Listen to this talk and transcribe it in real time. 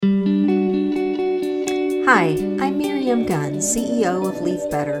Hi, I'm Miriam Gunn, CEO of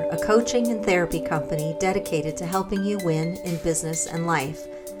LeaveBetter, a coaching and therapy company dedicated to helping you win in business and life.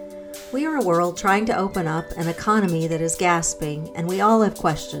 We are a world trying to open up an economy that is gasping, and we all have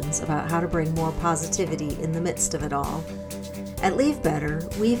questions about how to bring more positivity in the midst of it all. At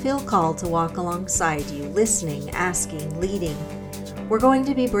LeaveBetter, we feel called to walk alongside you, listening, asking, leading. We're going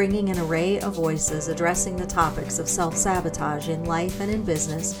to be bringing an array of voices addressing the topics of self-sabotage in life and in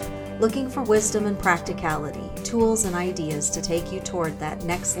business, looking for wisdom and practicality, tools and ideas to take you toward that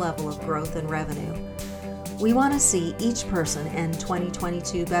next level of growth and revenue. We want to see each person end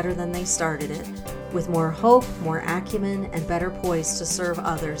 2022 better than they started it, with more hope, more acumen, and better poised to serve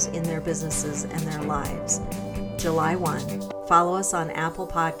others in their businesses and their lives. July 1. Follow us on Apple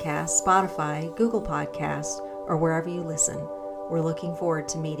Podcasts, Spotify, Google Podcasts, or wherever you listen. We're looking forward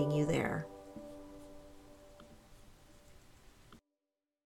to meeting you there.